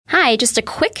Hi, just a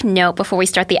quick note before we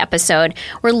start the episode.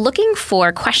 We're looking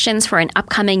for questions for an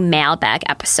upcoming mailbag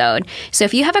episode. So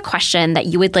if you have a question that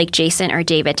you would like Jason or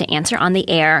David to answer on the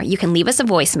air, you can leave us a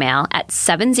voicemail at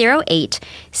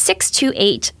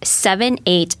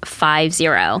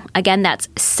 708-628-7850. Again, that's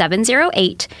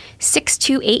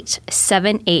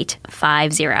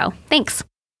 708-628-7850. Thanks.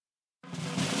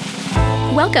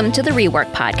 Welcome to the Rework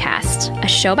Podcast, a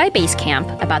show by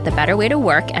Basecamp about the better way to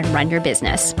work and run your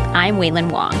business. I'm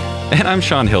Waylon Wong. And I'm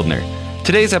Sean Hildner.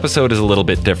 Today's episode is a little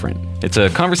bit different. It's a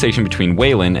conversation between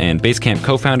Waylon and Basecamp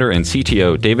co-founder and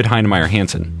CTO David Heinemeier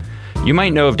Hansson. You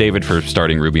might know of David for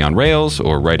starting Ruby on Rails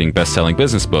or writing best-selling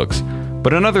business books,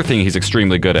 but another thing he's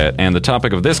extremely good at, and the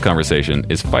topic of this conversation,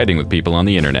 is fighting with people on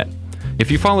the internet. If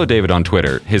you follow David on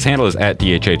Twitter, his handle is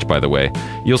 @DHH, by the way,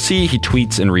 you'll see he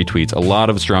tweets and retweets a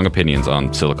lot of strong opinions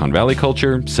on Silicon Valley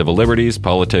culture, civil liberties,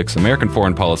 politics, American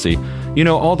foreign policy,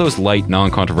 all those light,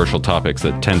 non-controversial topics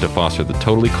that tend to foster the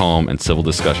totally calm and civil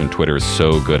discussion Twitter is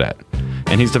so good at.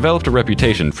 And he's developed a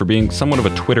reputation for being somewhat of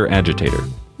a Twitter agitator.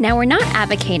 Now, we're not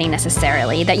advocating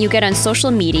necessarily that you get on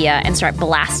social media and start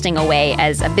blasting away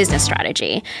as a business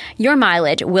strategy. Your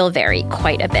mileage will vary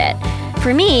quite a bit.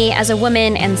 For me, as a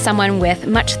woman and someone with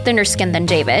much thinner skin than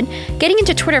David, getting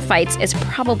into Twitter fights is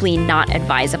probably not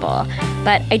advisable.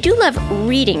 But I do love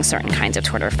reading certain kinds of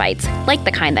Twitter fights, like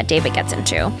the kind that David gets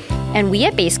into. And we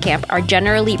at Basecamp are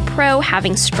generally pro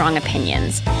having strong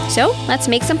opinions. So let's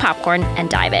make some popcorn and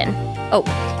dive in. Oh,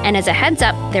 and as a heads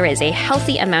up, there is a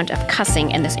healthy amount of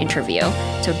cussing in this interview,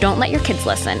 so don't let your kids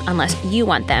listen unless you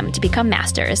want them to become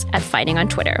masters at fighting on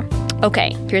Twitter.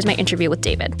 Okay, here's my interview with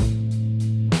David.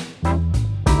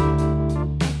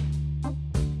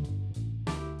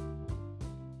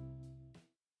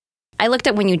 I looked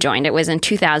at when you joined. It was in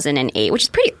 2008, which is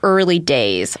pretty early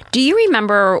days. Do you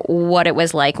remember what it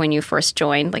was like when you first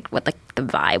joined, like what the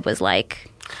vibe was like?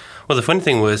 Well, the funny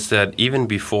thing was that even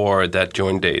before that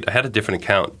join date, I had a different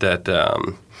account that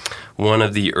one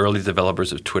of the early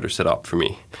developers of Twitter set up for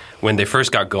me when they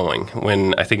first got going,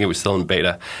 when I think it was still in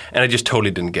beta, and I just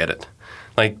totally didn't get it.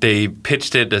 Like, they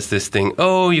pitched it as this thing,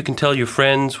 you can tell your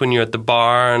friends when you're at the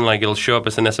bar, and like it'll show up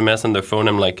as an SMS on their phone.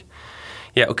 I'm like,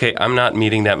 yeah, okay, I'm not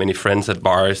meeting that many friends at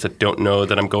bars that don't know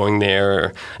that I'm going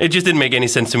there. It just didn't make any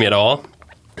sense to me at all.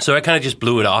 So I kind of just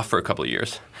blew it off for a couple of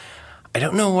years. I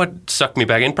don't know what sucked me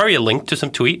back in. Probably a link to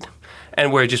some tweet,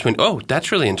 and where I just went, that's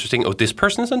really interesting. This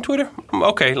person is on Twitter?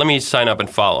 Okay, let me sign up and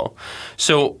follow.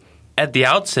 So at the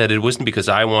outset, it wasn't because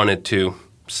I wanted to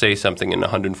say something in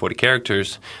 140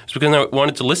 characters. It's because I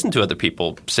wanted to listen to other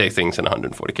people say things in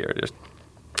 140 characters.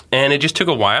 And it just took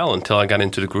a while until I got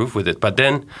into the groove with it. But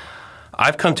then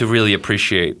I've come to really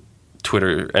appreciate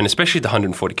Twitter, and especially the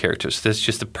 140 characters. That's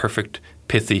just the perfect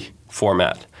pithy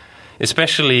format,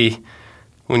 especially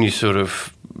when you sort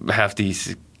of have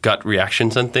these gut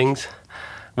reactions on things,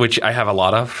 which I have a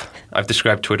lot of. I've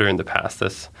described Twitter in the past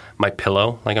as my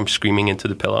pillow, like I'm screaming into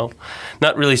the pillow.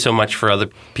 Not really so much for other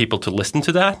people to listen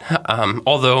to that,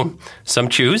 although some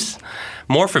choose.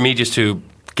 More for me just to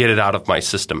get it out of my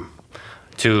system,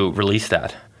 to release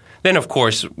that. Then, of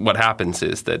course, what happens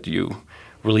is that you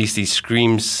release these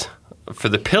screams for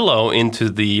the pillow into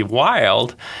the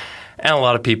wild, and a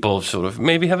lot of people sort of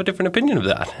maybe have a different opinion of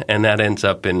that, and that ends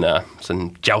up in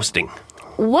some jousting.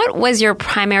 What was your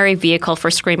primary vehicle for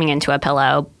screaming into a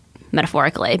pillow,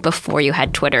 metaphorically, before you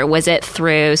had Twitter? Was it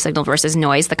through Signal versus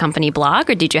Noise, the company blog,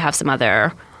 or did you have some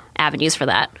other avenues for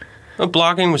that? Well,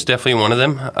 blogging was definitely one of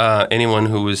them. Anyone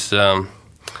who was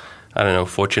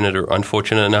fortunate or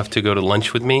unfortunate enough to go to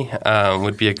lunch with me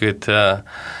would be a good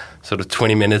sort of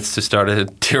 20 minutes to start a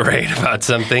tirade about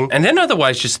something. And then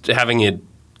otherwise just having it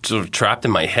sort of trapped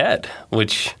in my head,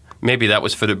 which maybe that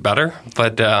was for the better.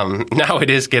 But now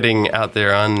it is getting out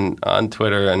there on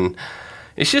Twitter. And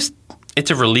it's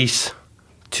a release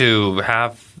to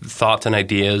have thoughts and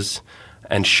ideas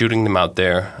and shooting them out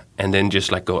there and then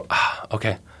just like go,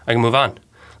 okay, I can move on.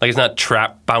 Like, it's not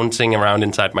bouncing around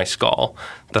inside my skull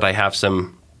that I have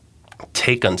some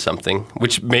take on something,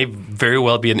 which may very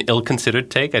well be an ill-considered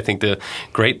take. I think the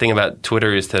great thing about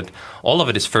Twitter is that all of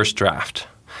it is first draft.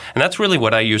 And that's really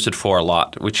what I use it for a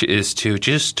lot, which is to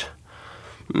just,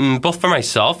 both for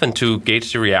myself and to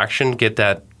gauge the reaction, get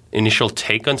that initial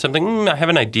take on something. I have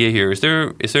an idea here. Is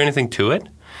there anything to it?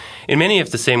 In many of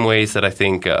the same ways that I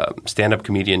think stand-up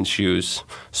comedians use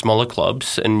smaller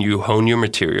clubs and you hone your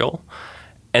material.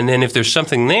 And then if there's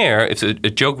something there, if a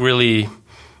joke really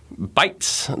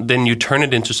bites, then you turn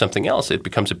it into something else. It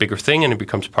becomes a bigger thing and it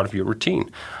becomes part of your routine.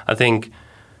 I think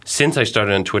since I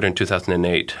started on Twitter in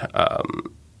 2008, a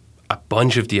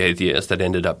bunch of the ideas that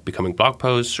ended up becoming blog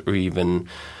posts or even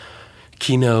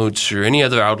keynotes or any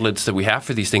other outlets that we have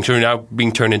for these things are now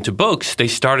being turned into books. They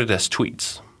started as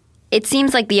tweets. It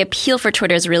seems like the appeal for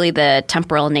Twitter is really the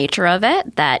temporal nature of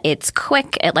it, that it's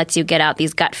quick, it lets you get out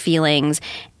these gut feelings,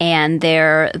 and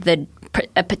they're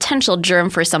a potential germ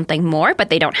for something more, but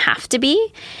they don't have to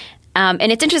be.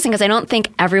 And it's interesting because I don't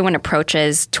think everyone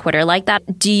approaches Twitter like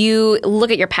that. Do you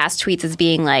look at your past tweets as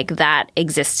being like that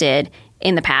existed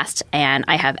in the past and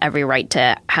I have every right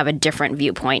to have a different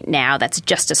viewpoint now that's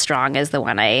just as strong as the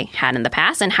one I had in the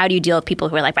past? And how do you deal with people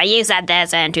who are like, but you said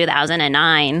this in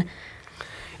 2009?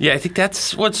 Yeah, I think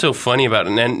that's what's so funny about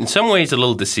it, and in some ways a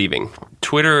little deceiving.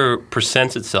 Twitter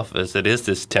presents itself as it is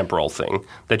this temporal thing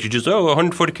that you just,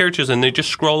 140 characters, and they just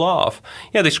scroll off.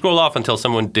 Yeah, they scroll off until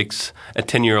someone digs a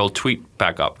 10-year-old tweet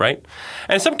back up, right?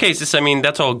 And in some cases, I mean,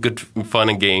 that's all good fun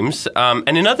and games.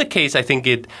 And in other cases, I think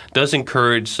it does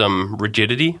encourage some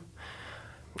rigidity.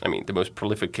 I mean, the most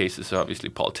prolific cases are obviously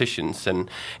politicians. And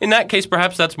in that case,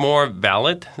 perhaps that's more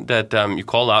valid, that you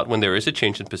call out when there is a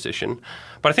change in position.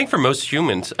 But I think for most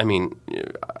humans, I mean,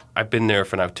 I've been there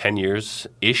for now 10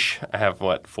 years-ish. I have,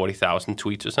 40,000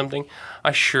 tweets or something.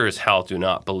 I sure as hell do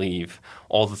not believe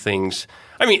all the things.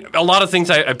 I mean, a lot of things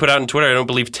I put out on Twitter, I don't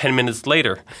believe 10 minutes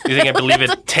later. Do you think I believe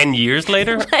it 10 years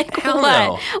later? Like hell what?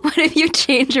 No. What if you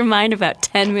change your mind about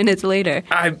 10 minutes later?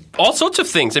 All sorts of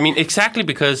things. I mean, exactly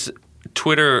because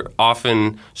Twitter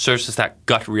often serves as that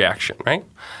gut reaction, right?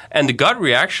 And the gut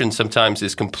reaction sometimes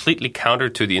is completely counter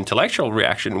to the intellectual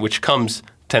reaction, which comes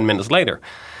 10 minutes later.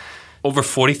 Over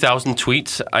 40,000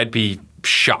 tweets, I'd be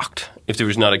shocked if there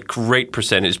was not a great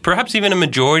percentage, perhaps even a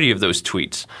majority of those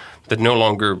tweets that no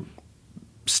longer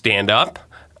stand up,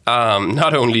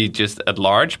 not only just at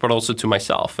large, but also to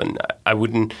myself. And I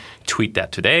wouldn't tweet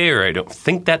that today, or I don't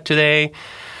think that today.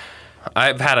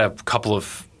 I've had a couple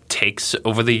of takes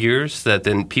over the years that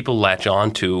then people latch on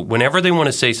to whenever they want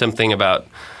to say something about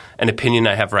an opinion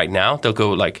I have right now. They'll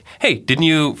go like, hey, didn't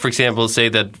you, for example, say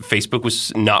that Facebook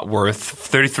was not worth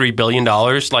 $33 billion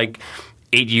like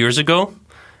 8 years ago?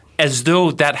 As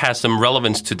though that has some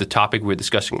relevance to the topic we're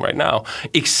discussing right now,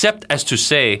 except as to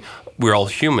say we're all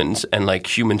humans, and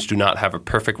like humans do not have a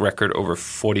perfect record over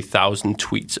 40,000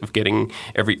 tweets of getting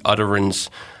every utterance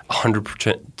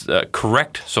 100%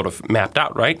 correct sort of mapped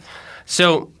out, right?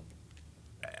 So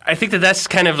I think that's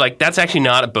kind of like, that's actually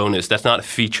not a bonus. That's not a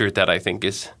feature that I think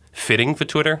is fitting for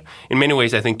Twitter. In many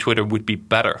ways, I think Twitter would be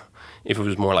better if it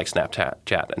was more like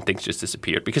Snapchat and things just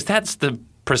disappeared, because that's the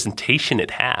presentation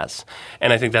it has.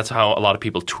 And I think that's how a lot of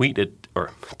people tweet it.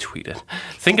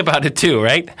 Think about it too,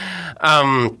 right?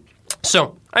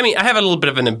 So, I mean, I have a little bit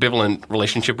of an ambivalent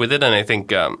relationship with it, and I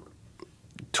think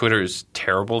Twitter is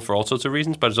terrible for all sorts of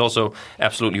reasons, but it's also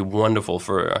absolutely wonderful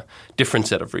for a different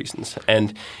set of reasons.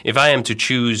 And if I am to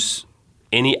choose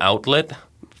any outlet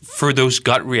for those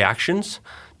gut reactions,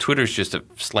 Twitter is just a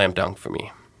slam dunk for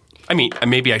me. I mean,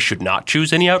 maybe I should not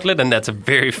choose any outlet, and that's a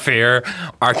very fair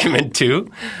argument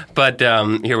too. But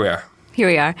here we are. Here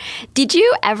we are. Did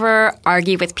you ever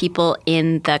argue with people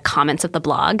in the comments of the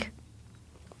blog?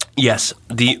 Yes.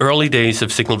 The early days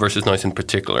of Signal versus Noise in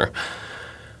particular.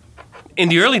 In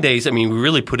the early days, I mean, we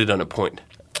really put it on a point.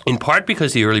 In part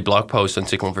because the early blog posts on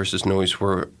Signal versus Noise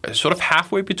were sort of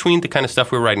halfway between the kind of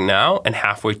stuff we're writing now and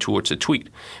halfway towards a tweet.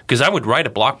 Because I would write a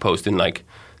blog post in like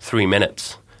 3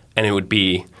 minutes, and it would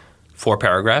be 4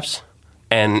 paragraphs,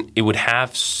 and it would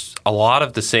have a lot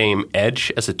of the same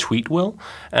edge as a tweet will,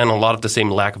 and a lot of the same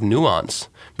lack of nuance,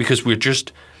 because we're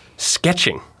just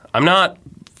sketching. I'm not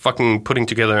fucking putting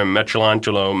together a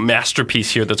Michelangelo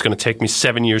masterpiece here that's going to take me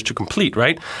 7 years to complete,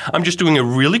 right? I'm just doing a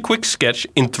really quick sketch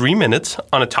in 3 minutes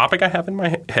on a topic I have in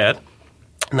my head,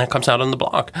 and that comes out on the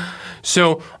blog.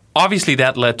 So obviously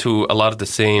that led to a lot of the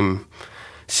same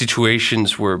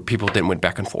situations where people then went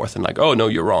back and forth and like, oh, no,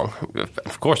 you're wrong.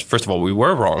 Of course, first of all, we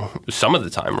were wrong some of the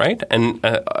time, right? And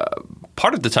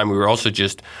part of the time we were also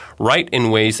just right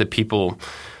in ways that people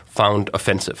found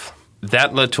offensive.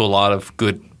 That led to a lot of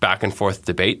good back and forth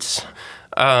debates.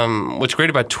 What's great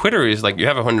about Twitter is like you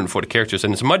have 140 characters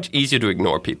and it's much easier to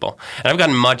ignore people. And I've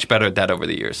gotten much better at that over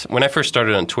the years. When I first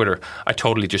started on Twitter, I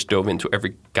totally just dove into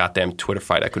every goddamn Twitter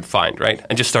fight I could find, right?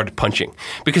 And just started punching.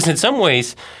 Because in some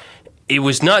ways, it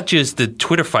was not just the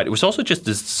Twitter fight. It was also just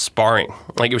this sparring.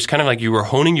 Like it was kind of like you were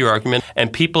honing your argument,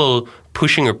 and people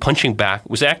pushing or punching back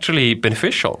was actually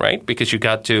beneficial, right? Because you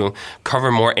got to cover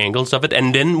more angles of it.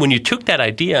 And then when you took that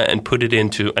idea and put it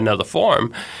into another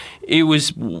form, it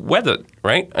was weathered,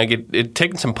 right? Like it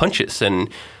taken some punches, and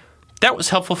that was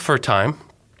helpful for a time.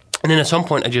 And then at some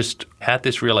point, I just had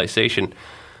this realization,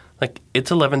 Like, it's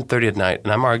 11:30 at night,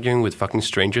 and I'm arguing with fucking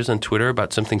strangers on Twitter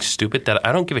about something stupid that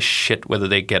I don't give a shit whether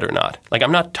they get or not. Like,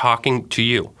 I'm not talking to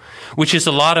you, which is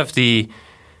a lot of the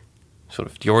sort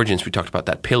of the origins we talked about,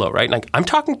 that pillow, right? Like, I'm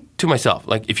talking to myself.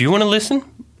 Like, if you want to listen,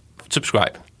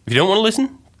 subscribe. If you don't want to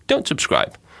listen, don't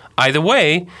subscribe. Either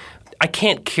way, I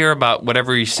can't care about what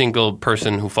every single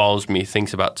person who follows me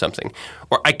thinks about something.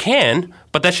 Or I can,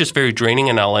 but that's just very draining,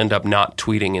 and I'll end up not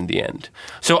tweeting in the end.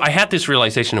 So I had this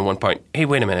realization at one point, hey,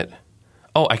 wait a minute.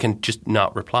 Oh, I can just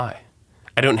not reply.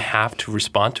 I don't have to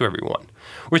respond to everyone,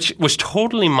 which was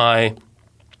totally my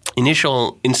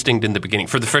initial instinct in the beginning.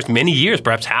 For the first many years,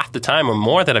 perhaps half the time or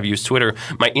more that I've used Twitter,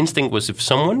 my instinct was if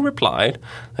someone replied,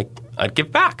 like, I'd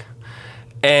give back.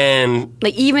 And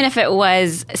like, even if it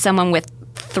was someone with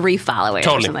 3 followers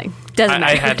or something. Doesn't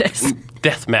matter. I had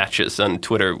death matches on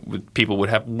Twitter with people would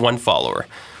have 1 follower.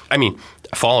 I mean,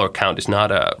 a follower count is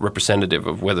not a representative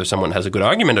of whether someone has a good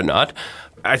argument or not.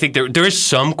 I think there is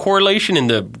some correlation in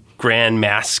the grand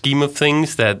mass scheme of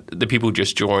things that the people who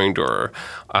just joined or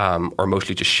are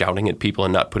mostly just shouting at people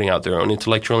and not putting out their own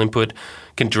intellectual input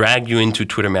can drag you into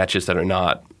Twitter matches that are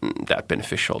not that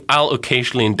beneficial. I'll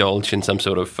occasionally indulge in some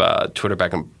sort of Twitter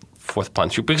back and forth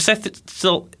punch because I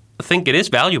still think it is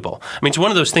valuable. I mean, it's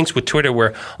one of those things with Twitter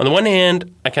where, on the one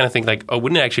hand, I kind of think like, oh,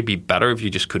 wouldn't it actually be better if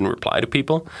you just couldn't reply to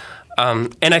people?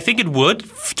 And I think it would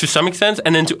to some extent.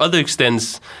 And then to other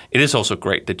extents, it is also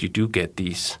great that you do get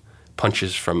these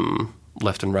punches from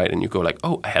left and right and you go like,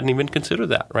 oh, I hadn't even considered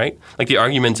that, right? Like the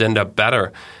arguments end up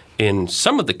better in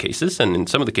some of the cases. And in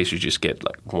some of the cases, you just get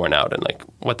like worn out and like,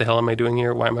 what the hell am I doing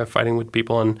here? Why am I fighting with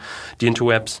people on the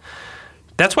interwebs?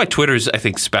 That's why Twitter is, I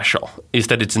think, special, is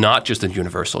that it's not just a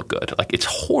universal good. Like, it's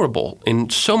horrible in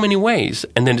so many ways,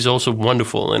 and then it's also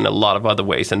wonderful in a lot of other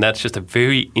ways. And that's just a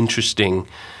very interesting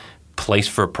place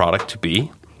for a product to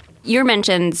be. Your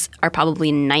mentions are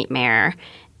probably nightmare,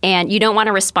 and you don't want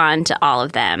to respond to all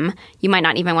of them. You might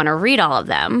not even want to read all of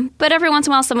them. But every once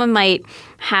in a while, someone might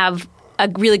have a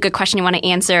really good question you want to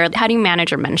answer. How do you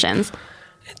manage your mentions?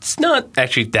 It's not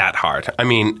actually that hard. I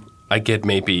mean, I get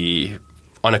maybe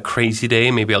on a crazy day,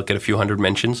 maybe I'll get a few hundred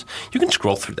mentions. You can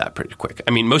scroll through that pretty quick.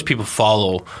 I mean, most people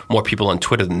follow more people on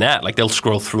Twitter than that. Like, they'll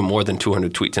scroll through more than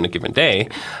 200 tweets in a given day.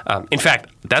 In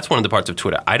fact, that's one of the parts of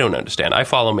Twitter I don't understand. I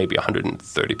follow maybe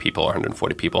 130 people or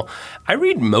 140 people. I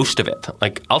read most of it.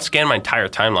 Like, I'll scan my entire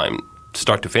timeline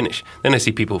start to finish. Then I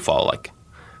see people who follow, like,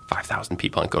 5,000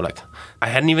 people and go, like, I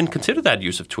hadn't even considered that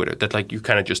use of Twitter, that, like, you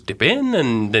kind of just dip in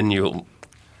and then you'll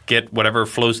get whatever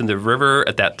flows in the river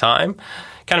at that time.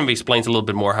 Kind of explains a little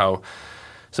bit more how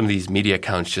some of these media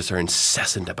accounts just are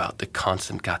incessant about the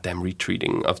constant goddamn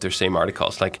retweeting of their same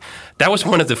articles. Like, that was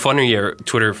one of the funnier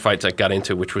Twitter fights I got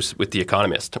into, which was with The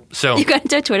Economist. So you got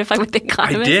into a Twitter fight with The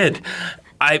Economist? I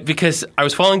did. Because I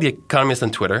was following The Economist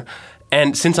on Twitter,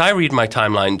 and since I read my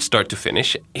timeline start to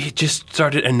finish, it just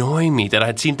started annoying me that I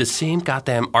had seen the same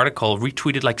goddamn article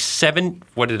retweeted like 7,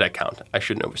 what did I count? I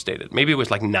shouldn't overstate it. Maybe it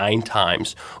was like 9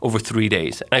 times over 3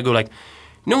 days. And I go like,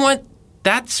 you know what?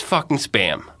 That's fucking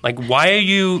spam. Like, why are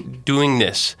you doing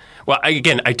this? Well, I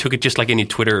took it just like any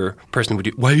Twitter person would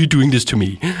do. Why are you doing this to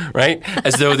me? Right?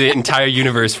 As though the entire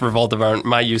universe revolved around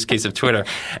my use case of Twitter.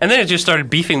 And then I just started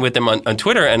beefing with them on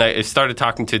Twitter, and I started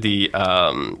talking to the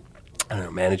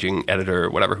managing editor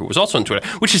or whatever, who was also on Twitter,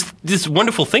 which is this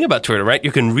wonderful thing about Twitter, right?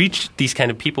 You can reach these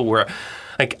kind of people where,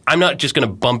 like, I'm not just going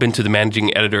to bump into the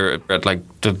managing editor at, like,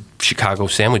 the Chicago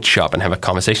sandwich shop and have a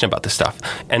conversation about this stuff.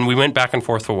 And we went back and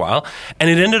forth for a while, and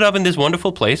it ended up in this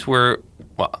wonderful place where,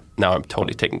 well, now I'm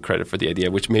totally taking credit for the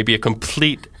idea, which may be a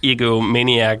complete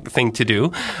egomaniac thing to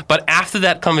do. But after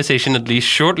that conversation, at least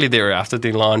shortly thereafter,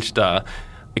 they launched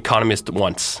Economist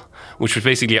Once, which was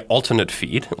basically an alternate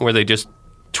feed where they just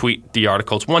tweet the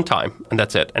articles one time, and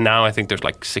that's it. And now I think there's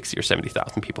like 60 or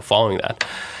 70,000 people following that.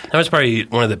 That was probably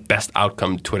one of the best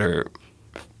outcome Twitter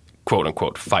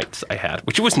quote-unquote fights I had,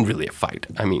 which wasn't really a fight.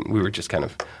 I mean, we were just kind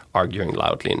of arguing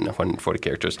loudly in 140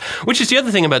 characters, which is the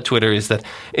other thing about Twitter, is that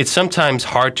it's sometimes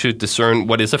hard to discern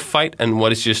what is a fight and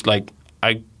what is just like,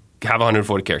 I have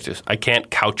 140 characters. I can't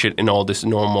couch it in all this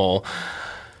normal,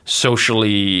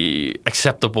 socially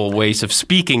acceptable ways of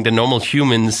speaking that normal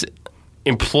humans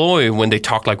employ when they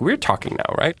talk like we're talking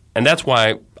now, right? And that's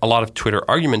why a lot of Twitter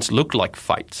arguments look like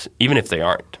fights, even if they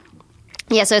aren't.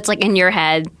 Yeah, so it's like in your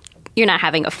head, you're not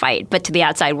having a fight, but to the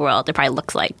outside world, it probably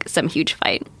looks like some huge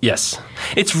fight. Yes.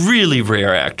 It's really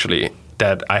rare, actually,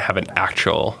 that I have an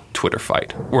actual Twitter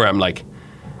fight where I'm like,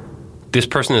 this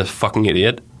person is a fucking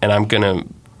idiot, and I'm going to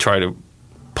try to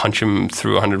punch him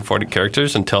through 140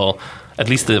 characters until at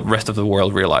least the rest of the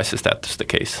world realizes that's the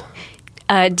case.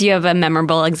 Do you have a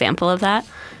memorable example of that?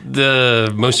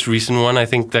 The most recent one, I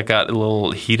think, that got a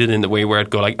little heated in the way where I'd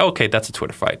go like, okay, that's a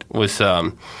Twitter fight, was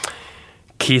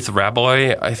Keith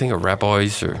Rabois, I think, or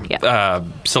Rabois, or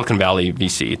Silicon Valley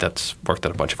VC that's worked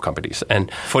at a bunch of companies.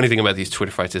 And funny thing about these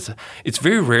Twitter fights is it's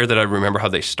very rare that I remember how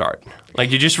they start.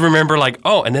 Like, you just remember like,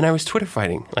 oh, and then I was Twitter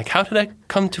fighting. Like, how did I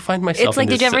come to find myself It's like, in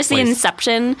this did you ever see place?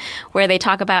 Inception, where they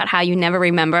talk about how you never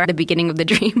remember the beginning of the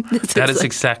dream? That is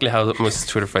exactly how most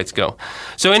Twitter fights go.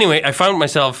 So anyway, I found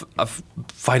myself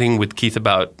fighting with Keith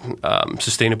about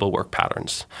sustainable work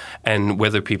patterns and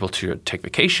whether people should take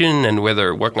vacation and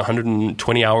whether working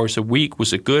 120 hours a week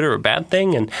was a good or a bad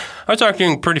thing. And I was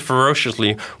arguing pretty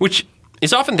ferociously, which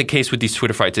is often the case with these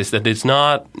Twitter fights, is that it's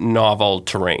not novel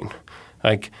terrain.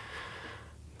 Like,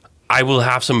 I will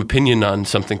have some opinion on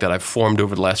something that I've formed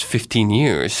over the last 15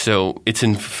 years. So it's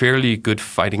in fairly good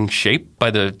fighting shape by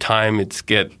the time it's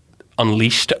get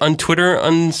unleashed on Twitter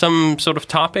on some sort of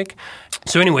topic.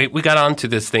 So anyway, we got on to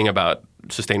this thing about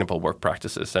sustainable work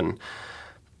practices. And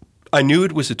I knew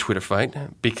it was a Twitter fight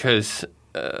because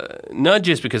not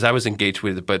just because I was engaged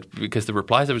with it, but because the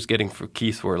replies I was getting from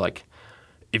Keith were like,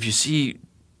 if you see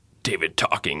David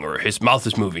talking or his mouth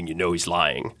is moving, you know he's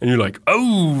lying. And you're like,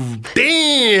 oh,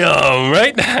 damn,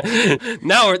 right?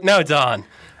 now it's on.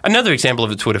 Another example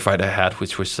of a Twitter fight I had,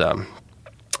 which was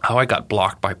how I got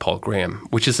blocked by Paul Graham,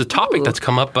 which is a topic that's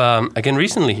come up again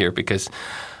recently here because,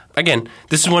 again,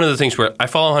 this is one of the things where I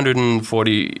follow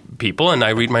 140 people and I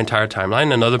read my entire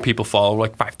timeline, and other people follow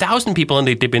like 5,000 people and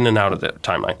they dip in and out of the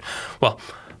timeline. Well,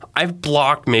 I've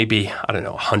blocked maybe,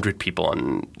 100 people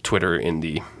on Twitter in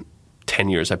the 10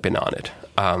 years I've been on it.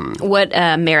 What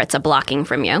merits a blocking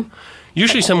from you?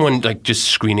 Usually someone like just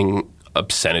screening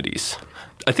obscenities.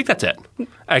 I think that's it.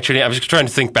 Actually, I was trying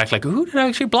to think back, like, who did I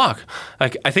actually block?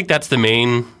 Like, I think that's the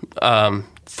main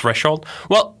threshold.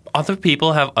 Well, other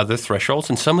people have other thresholds,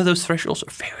 and some of those thresholds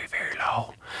are very, very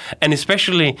low. And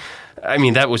especially, I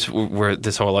mean, that was where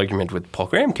this whole argument with Paul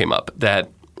Graham came up, that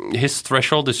his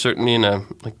threshold is certainly in a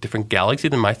different galaxy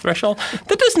than my threshold.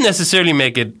 That doesn't necessarily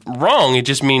make it wrong. It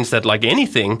just means that, like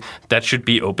anything, that should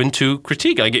be open to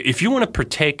critique. Like, if you want to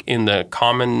partake in the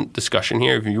common discussion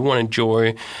here, if you want to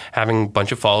enjoy having a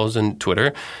bunch of follows on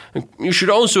Twitter, you should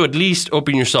also at least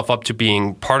open yourself up to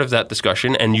being part of that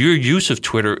discussion, and your use of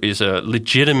Twitter is a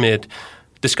legitimate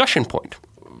discussion point.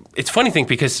 It's a funny thing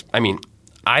because, I mean,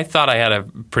 I thought I had a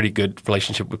pretty good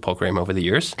relationship with Paul Graham over the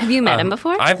years. Have you met him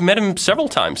before? I've met him several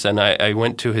times, and I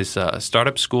went to his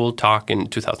startup school talk in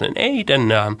 2008 and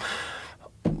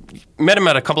met him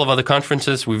at a couple of other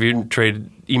conferences. We've even traded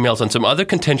emails on some other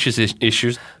contentious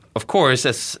issues. Of course,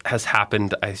 as has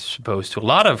happened, I suppose, to a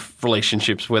lot of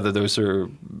relationships, whether those are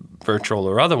virtual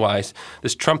or otherwise,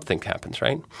 this Trump thing happens,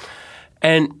 right?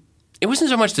 And it wasn't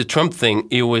so much the Trump thing,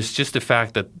 it was just the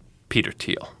fact that Peter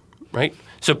Thiel, right?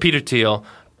 So Peter Thiel,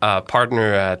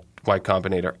 partner at Y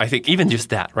Combinator, I think even just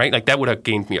that, right? Like, that would have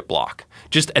gained me a block.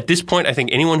 Just at this point, I think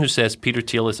anyone who says Peter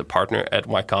Thiel is a partner at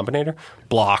Y Combinator,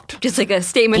 blocked. Just like a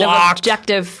statement of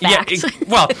objective fact. Yeah,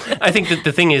 well, I think that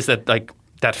the thing is that, like,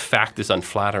 that fact is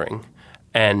unflattering.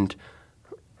 And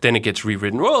then it gets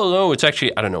rewritten. Well, no, it's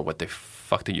actually, I don't know what the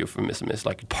fuck the euphemism is,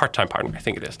 like part-time partner, I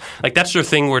think it is. Like, that's the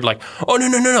thing where, like, oh,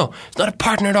 no, it's not a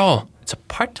partner at all. It's a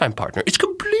part-time partner. It's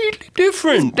completely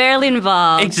different. It's barely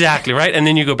involved. Exactly, right? And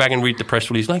then you go back and read the press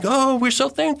release like, oh, we're so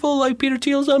thankful, like, Peter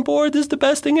Thiel's on board. This is the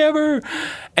best thing ever.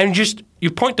 And just,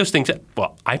 you point those things out.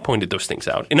 Well, I pointed those things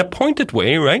out in a pointed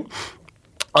way, right?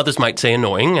 Others might say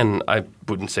annoying, and I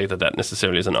wouldn't say that that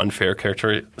necessarily is an unfair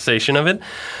characterization of it.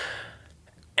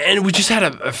 And we just had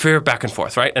a fair back and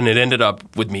forth, right? And it ended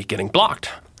up with me getting blocked.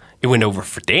 It went over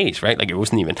for days, right? Like, it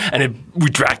wasn't even, and we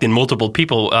dragged in multiple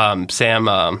people. Sam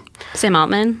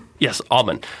Altman? Yes,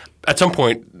 Altman. At some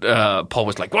point, Paul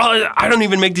was like, well, I don't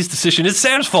even make this decision. It's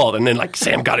Sam's fault. And then, like,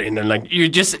 Sam got in, and, like,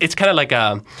 it's kind of like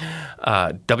a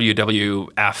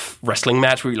WWF wrestling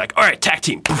match where you're like, all right, tag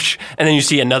team, poosh. And then you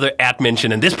see another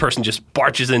mention, and this person just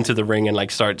barges into the ring and, like,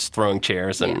 starts throwing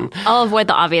chairs. And I'll avoid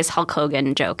the obvious Hulk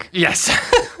Hogan joke. Yes.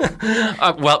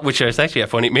 Well, which is actually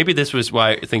funny. Maybe this was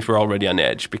why things were already on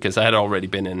edge, because I had already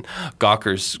been in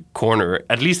Gawker's corner,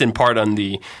 at least in part on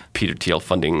the Peter Thiel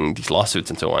funding these lawsuits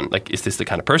and so on. Like, is this the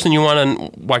kind of person you want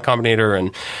on Y Combinator?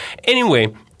 And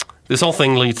anyway, this whole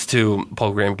thing leads to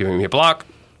Paul Graham giving me a block.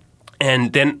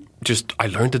 And then I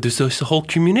learned that there's this whole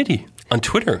community on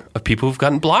Twitter of people who've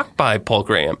gotten blocked by Paul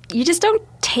Graham. You just don't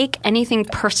take anything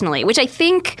personally, which I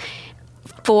think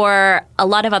for a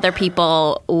lot of other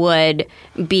people would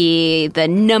be the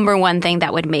number one thing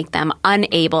that would make them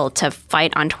unable to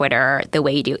fight on Twitter the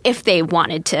way you do if they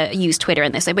wanted to use Twitter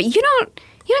in this way. But you don't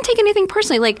take anything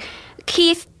personally. Like,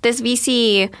 Keith, this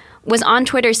VC, was on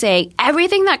Twitter saying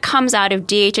everything that comes out of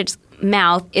DHH's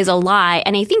mouth is a lie.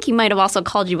 And I think he might have also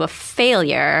called you a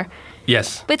failure.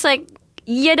 Yes. But it's like,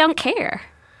 you don't care.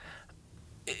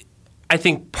 I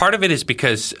think part of it is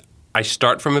because I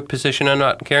start from a position of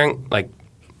not caring. Like,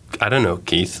 I don't know,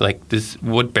 Keith, like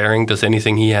what bearing does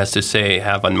anything he has to say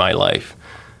have on my life?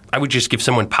 I would just give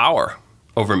someone power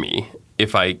over me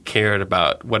if I cared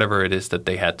about whatever it is that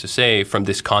they had to say from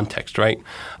this context, right?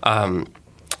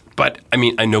 But, I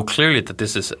mean, I know clearly that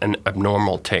this is an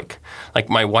abnormal take. Like,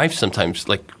 my wife sometimes,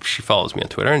 like, she follows me on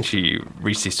Twitter and she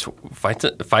reads these fights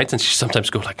and she sometimes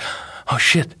goes like, oh,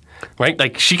 shit, right?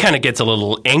 Like, she kind of gets a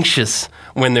little anxious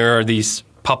when there are these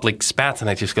public spats and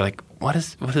I just go like, what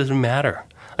does it matter?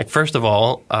 Like, first of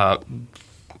all,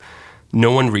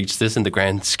 no one reads this in the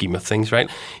grand scheme of things, right?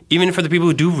 Even for the people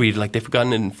who do read, like, they've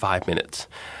forgotten it in 5 minutes.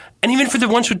 And even for the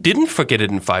ones who didn't forget it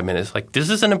in 5 minutes, like, this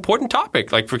is an important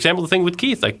topic. Like, for example, the thing with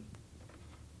Keith, like,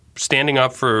 standing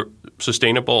up for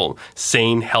sustainable,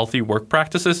 sane, healthy work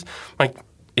practices. Like,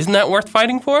 isn't that worth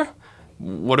fighting for?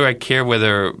 What do I care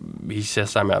whether he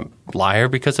says I'm a liar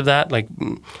because of that? Like,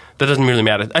 that doesn't really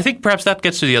matter. I think perhaps that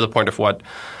gets to the other point of what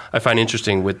I find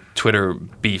interesting with Twitter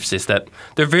beefs is that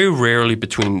they're very rarely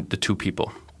between the two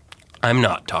people. I'm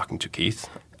not talking to Keith.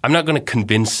 I'm not going to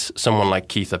convince someone like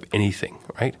Keith of anything,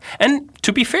 right? And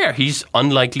to be fair, he's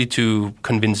unlikely to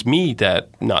convince me that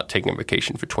not taking a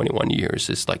vacation for 21 years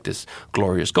is like this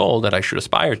glorious goal that I should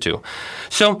aspire to.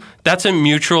 So that's a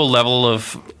mutual level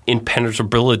of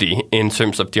impenetrability in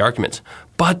terms of the arguments.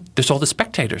 But there's all the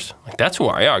spectators. Like, that's who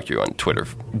I argue on Twitter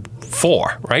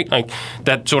for, right? Like,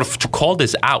 that sort of to call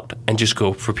this out and just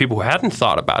go for people who hadn't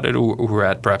thought about it or who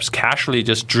had perhaps casually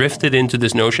just drifted into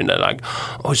this notion that like,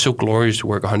 oh, it's so glorious to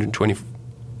work 120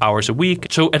 hours a week.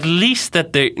 So at least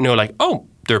that they know like, oh,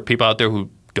 there are people out there who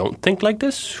don't think like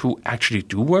this, who actually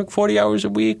do work 40 hours a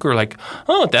week, or like,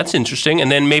 oh, that's interesting.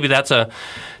 And then maybe that's a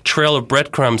trail of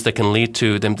breadcrumbs that can lead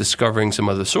to them discovering some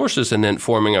other sources and then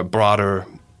forming a broader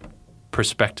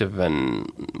perspective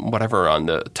and whatever on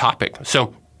the topic.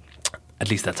 So at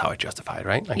least that's how I justify it,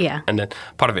 right? Like, yeah. And then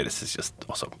part of it is just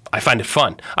also, I find it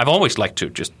fun. I've always liked to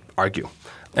just argue.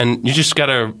 And you just got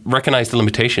to recognize the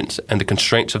limitations and the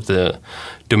constraints of the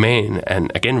domain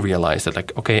and, again, realize that,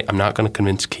 like, okay, I'm not going to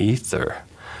convince Keith or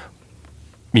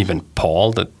even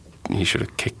Paul that he should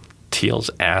have kicked Thiel's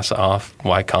ass off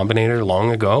Y Combinator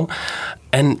long ago.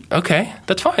 And, okay,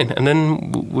 that's fine. And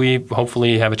then we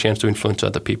hopefully have a chance to influence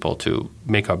other people to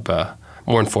make up a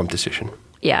more informed decision.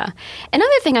 Yeah.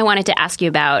 Another thing I wanted to ask you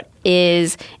about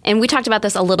is, and we talked about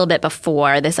this a little bit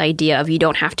before, this idea of you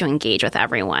don't have to engage with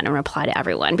everyone and reply to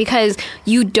everyone because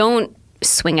you don't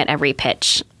swing at every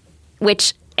pitch,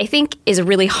 which I think is a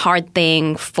really hard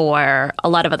thing for a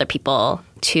lot of other people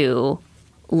to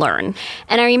learn.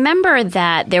 And I remember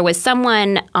that there was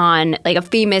someone on, like, a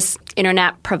famous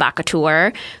internet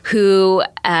provocateur who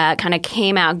kind of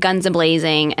came out guns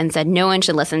a-blazing and said no one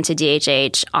should listen to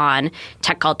DHH on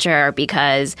tech culture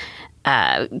because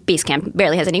Basecamp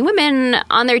barely has any women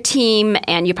on their team,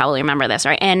 and you probably remember this,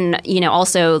 right? And, you know,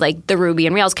 also, like, the Ruby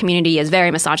and Rails community is very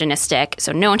misogynistic,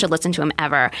 so no one should listen to him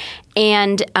ever.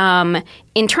 And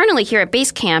internally here at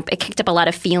Basecamp, it kicked up a lot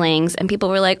of feelings, and people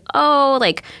were like, oh,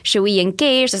 like, should we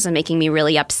engage? This is making me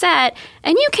really upset.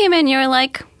 And you came in, you're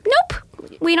like, nope,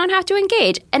 we don't have to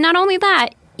engage. And not only that,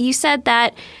 you said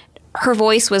that her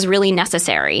voice was really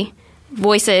necessary.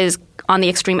 Voices on the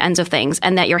extreme ends of things,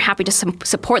 and that you're happy to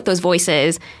support those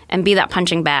voices and be that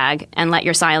punching bag and let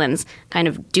your silence kind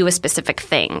of do a specific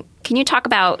thing. Can you talk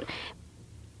about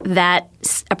that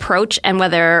approach and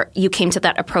whether you came to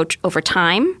that approach over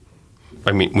time?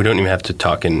 I mean, we don't even have to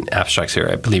talk in abstracts here.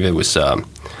 I believe it was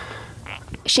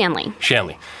Shanley.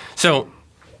 So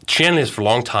Shanley has for a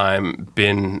long time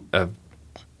been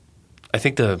I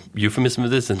think the euphemism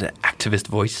of this is an activist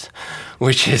voice,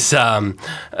 which is a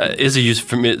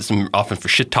euphemism often for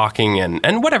shit talking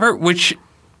and whatever, which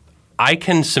I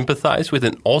can sympathize with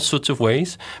in all sorts of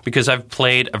ways because I've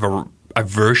played a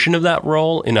version of that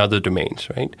role in other domains,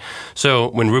 right? So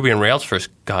when Ruby on Rails first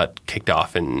got kicked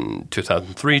off in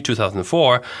 2003,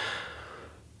 2004,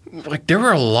 like, there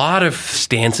were a lot of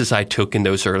stances I took in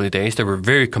those early days that were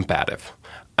very combative.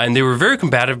 And they were very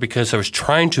combative because I was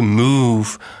trying to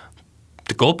move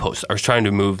the goalposts. I was trying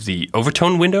to move the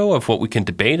overtone window of what we can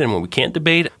debate and what we can't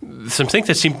debate. Some things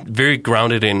that seemed very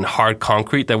grounded in hard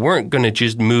concrete that weren't going to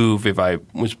just move if I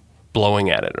was blowing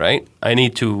at it, right? I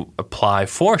need to apply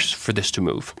force for this to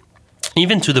move.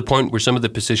 Even to the point where some of the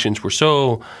positions were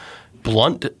so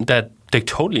blunt that they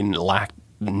totally lacked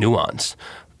nuance.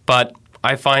 But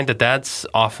I find that that's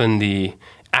often the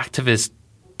activist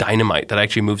dynamite that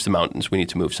actually moves the mountains we need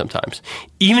to move sometimes.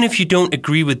 Even if you don't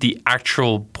agree with the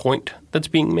actual point that's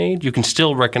being made, you can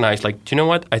still recognize, like, do you know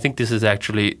what? I think this is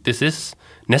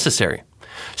necessary.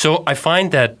 So I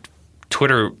find that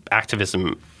Twitter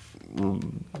activism,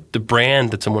 the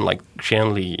brand that someone like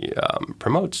Shanley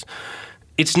promotes,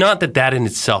 it's not that in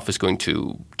itself is going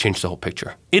to change the whole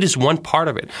picture. It is one part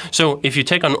of it. So if you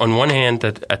take on one hand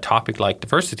that a topic like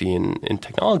diversity in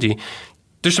technology,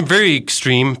 there's some very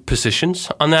extreme positions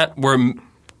on that where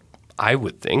I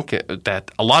would think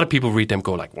that a lot of people read them and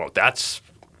go like, well, that's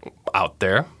out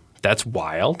there. That's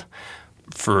wild.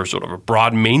 For sort of a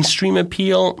broad mainstream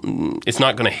appeal, it's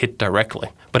not going to hit directly,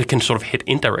 but it can sort of hit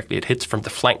indirectly. It hits from the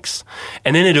flanks.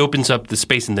 And then it opens up the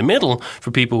space in the middle for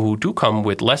people who do come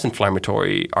with less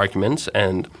inflammatory arguments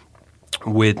and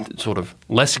with sort of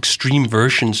less extreme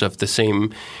versions of the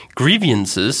same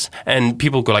grievances. And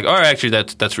people go like, oh, actually,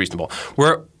 that's reasonable.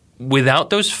 Where without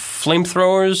those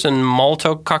flamethrowers and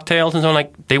Molotov cocktails and so on,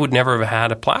 like, they would never have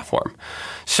had a platform.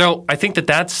 So I think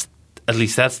that's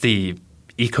the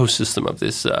ecosystem of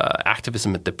this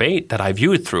activism and debate that I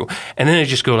view it through. And then I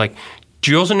just go like,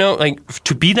 do you also know, like,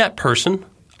 to be that person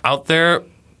out there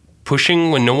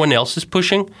pushing when no one else is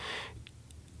pushing,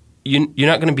 you're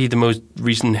not going to be the most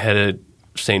reason-headed,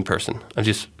 sane person.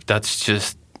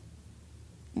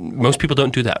 Most people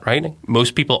don't do that, right?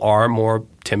 Most people are more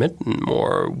timid and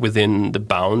more within the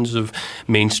bounds of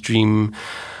mainstream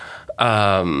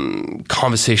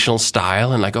conversational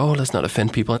style and like, oh, let's not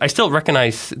offend people. I still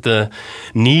recognize the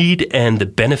need and the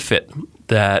benefit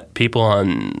that people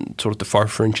on sort of the far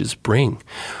fringes bring.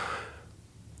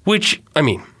 Which, I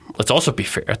mean, let's also be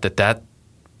fair that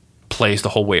plays the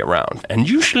whole way around. And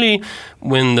usually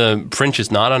when the fringe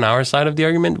is not on our side of the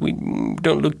argument, we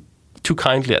don't look too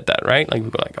kindly at that, right? Like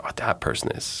we go like, oh, that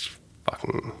person is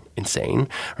fucking insane,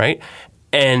 right?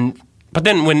 But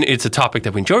then when it's a topic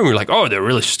that we enjoy, we're like, oh, they're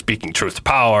really speaking truth to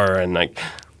power. And like,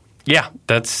 yeah,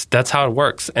 that's how it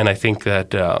works. And I think that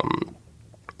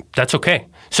that's okay.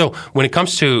 So when it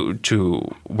comes to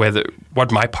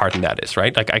what my part in that is,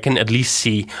 right? Like I can at least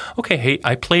see, okay, hey,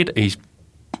 I played a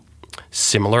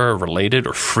similar, related,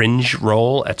 or fringe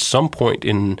role at some point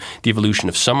in the evolution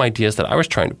of some ideas that I was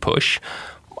trying to push.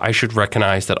 I should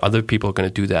recognize that other people are going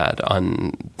to do that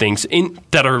on things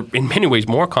that are in many ways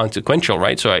more consequential,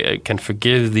 right? So I can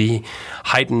forgive the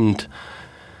heightened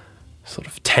sort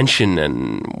of tension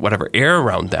and whatever air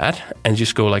around that and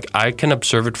just go like, I can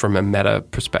observe it from a meta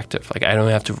perspective. Like I don't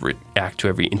have to react to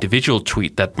every individual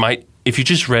tweet that might, if you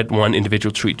just read one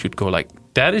individual tweet, you'd go like,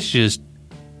 that is just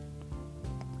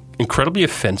incredibly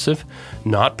offensive,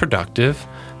 not productive,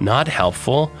 not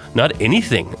helpful, not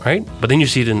anything, right? But then you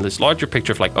see it in this larger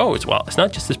picture of like, oh, it's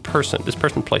not just this person. This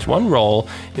person plays one role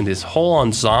in this whole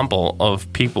ensemble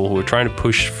of people who are trying to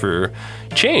push for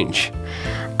change.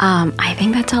 I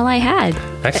think that's all I had.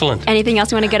 Excellent. Anything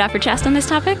else you want to get off your chest on this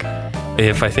topic?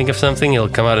 If I think of something, it'll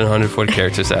come out in 140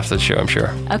 characters after the show, I'm sure.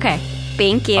 Okay.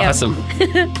 Thank you. Awesome.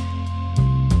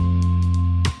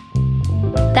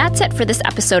 That's it for this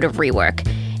episode of Rework.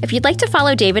 If you'd like to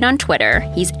follow David on Twitter,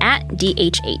 he's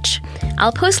 @DHH.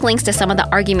 I'll post links to some of the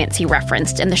arguments he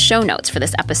referenced in the show notes for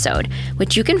this episode,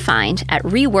 which you can find at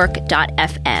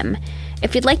rework.fm.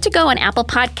 If you'd like to go on Apple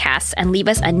Podcasts and leave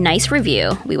us a nice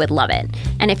review, we would love it.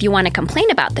 And if you want to complain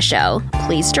about the show,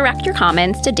 please direct your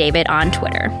comments to David on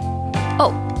Twitter.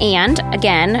 Oh, and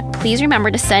again, please remember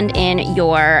to send in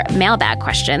your mailbag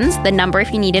questions. The number,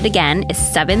 if you need it again, is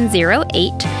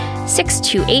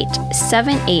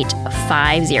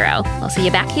 708-628-7850. I'll see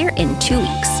you back here in 2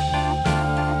 weeks.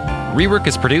 Rework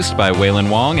is produced by Waylon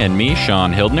Wong and me,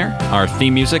 Sean Hildner. Our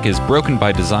theme music is Broken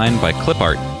by Design by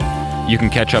Clipart. You can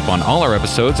catch up on all our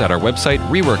episodes at our website,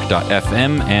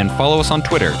 rework.fm, and follow us on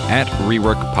Twitter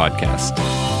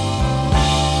 @ReworkPodcast.